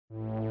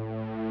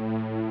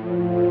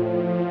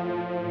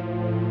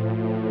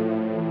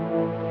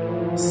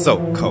So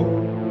cold.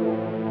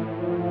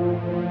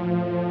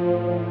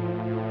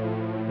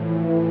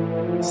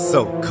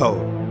 So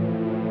cold.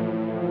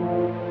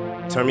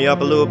 Turn me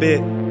up a little bit.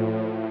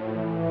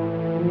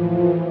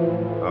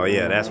 Oh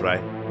yeah, that's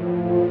right.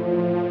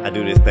 I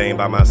do this thing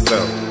by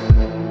myself.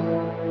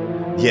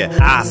 Yeah,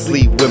 I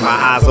sleep with my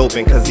eyes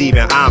open, cause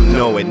even I'm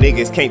knowing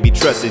niggas can't be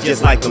trusted,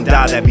 just like them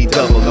die that be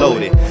double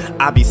loaded.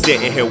 I be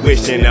sitting here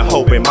wishing and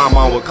hoping my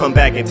mom would come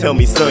back and tell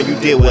me, son, you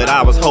did what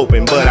I was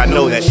hoping. But I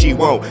know that she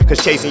won't,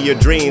 cause chasing your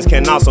dreams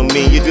can also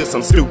mean you do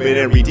some stupid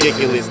and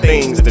ridiculous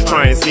things to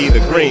try and see the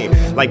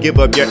green. Like give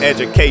up your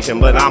education,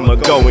 but I'ma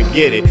go and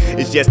get it.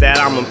 It's just that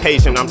I'm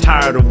impatient, I'm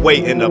tired of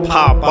waiting to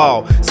pop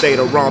off. Say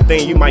the wrong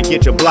thing, you might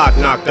get your block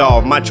knocked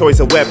off. My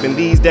choice of weapon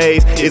these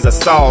days is a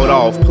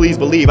sawed-off. Please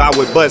believe I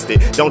would bust it.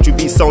 Don't you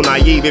be so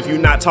naive. If you're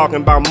not talking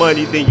about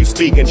money, then you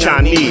speaking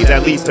Chinese.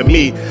 At least to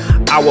me,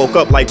 I woke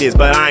up like this,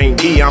 but I ain't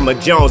D. I'm a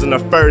Jones and the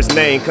first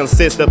name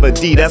consists of a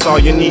D. That's all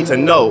you need to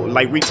know.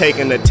 Like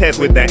retaking the test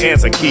with the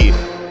answer key.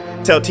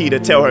 Tell T to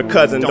tell her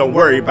cousin, don't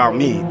worry about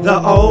me. The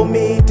old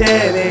me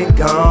dead and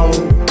gone,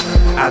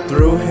 I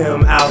threw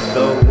him out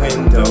the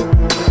window.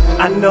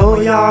 I know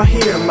y'all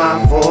hear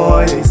my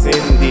voice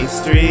in these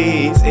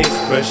streets,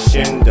 it's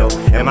crescendo.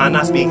 Am I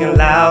not speaking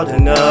loud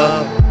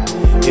enough?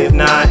 If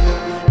not,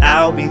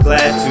 I'll be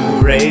glad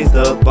to raise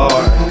the bar,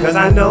 cause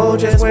I know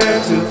just where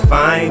to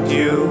find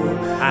you.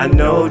 I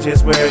know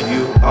just where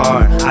you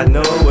are. I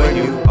know where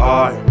you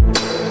are.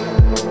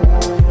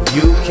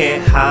 You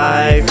can't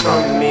hide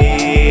from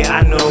me.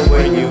 I know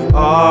where you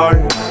are.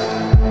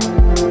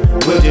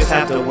 We'll just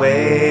have to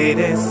wait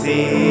and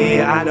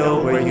see. I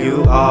know where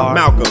you are.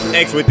 Malcolm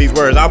X with these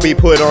words, I'll be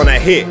put on a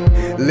hit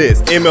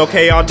list.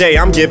 MLK all day,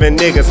 I'm giving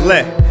niggas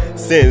lessons.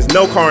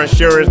 No car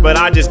insurance, but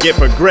I just get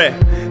progress.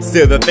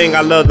 Still the thing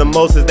I love the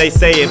most is they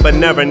say it but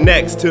never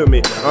next to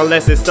me,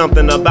 unless it's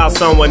something about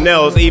someone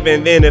else.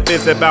 Even then, if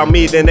it's about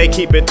me, then they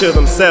keep it to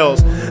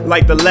themselves.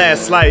 Like the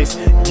last slice,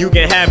 you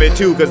can have it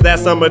too, cause that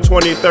summer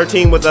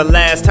 2013 was the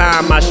last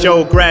time I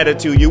showed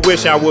gratitude. You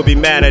wish I would be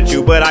mad at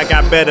you, but I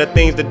got better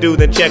things to do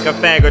than check a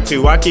fag or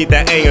two. I keep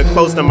that anger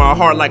close to my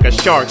heart like a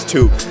shark's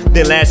tooth,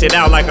 then lash it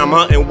out like I'm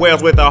hunting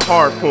whales with a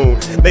harpoon.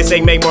 They say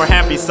make more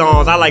happy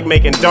songs, I like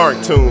making dark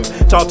tunes.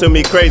 Talk to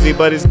me crazy,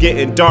 but it's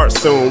getting dark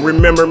soon.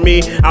 Remember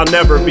me? I'll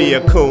never be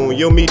a coon.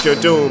 You'll meet your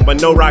doom,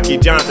 but no Rocky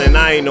Johnson,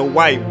 I ain't a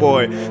white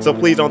boy. So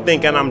please don't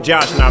think that I'm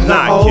Josh and I'm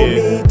not, kid.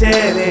 The old me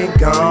dead and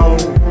gone,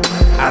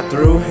 I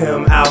threw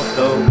him out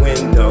the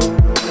window.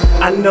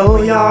 I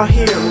know y'all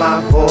hear my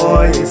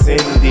voice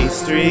in these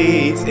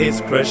streets,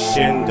 it's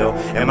crescendo.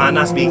 Am I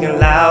not speaking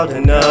loud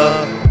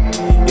enough?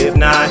 If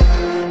not,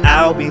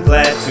 I'll be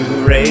glad to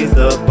raise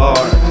the bar,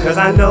 cause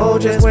I know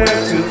just where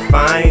to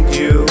find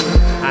you.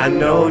 I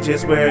know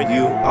just where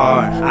you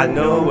are. I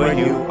know where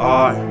you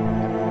are.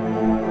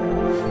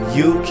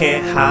 You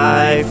can't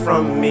hide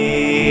from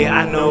me.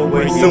 I know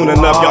where you are. Soon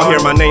enough, y'all hear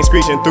my name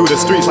screeching through the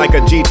streets like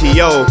a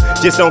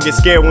GTO. Just don't get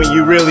scared when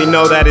you really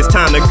know that it's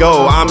time to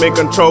go. I'm in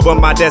control, but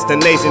my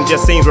destination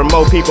just seems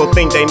remote. People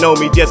think they know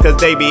me just cause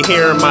they be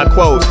hearing my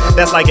quotes.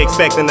 That's like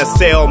expecting a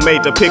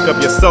cellmate to pick up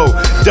your soul.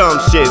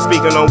 Dumb shit,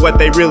 speaking on what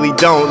they really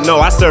don't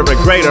know. I serve a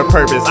greater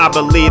purpose. I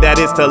believe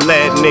that it's to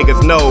let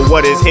niggas know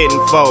what it's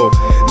hitting for.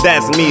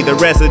 That's me, the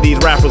rest of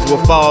these rappers will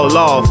fall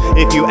off.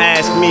 If you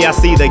ask me, I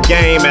see the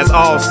game as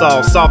all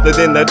soft. Softer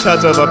than the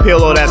touch of a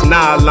pillow that's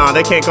nylon.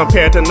 They can't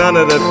compare to none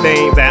of the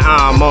things that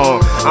I'm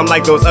on. I'm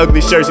like those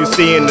ugly shirts you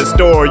see in the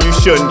store you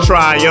shouldn't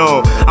try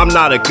on. I'm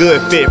not a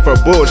good fit for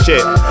bullshit.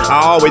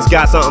 I always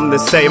got something to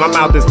say. My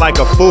mouth is like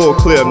a full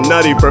clip.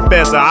 Nutty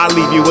professor, I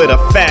leave you with a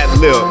fat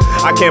lip.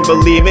 I can't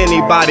believe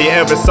anybody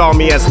ever saw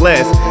me as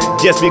less.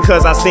 Just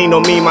because I seen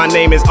don't mean my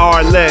name is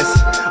R-less.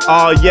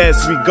 Oh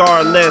yes,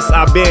 regardless,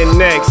 I've been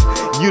next.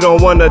 You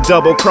don't wanna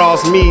double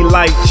cross me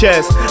like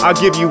chess. I'll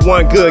give you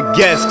one good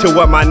guess to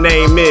what my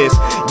name is.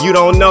 You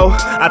don't know?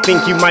 I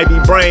think you might be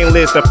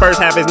brainless. The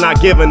first half is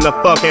not giving a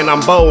fuck and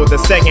I'm bold. The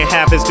second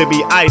half is to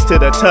be ice to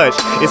the touch.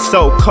 It's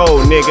so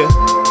cold, nigga.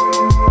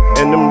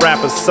 And them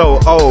rappers so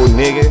old,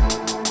 nigga.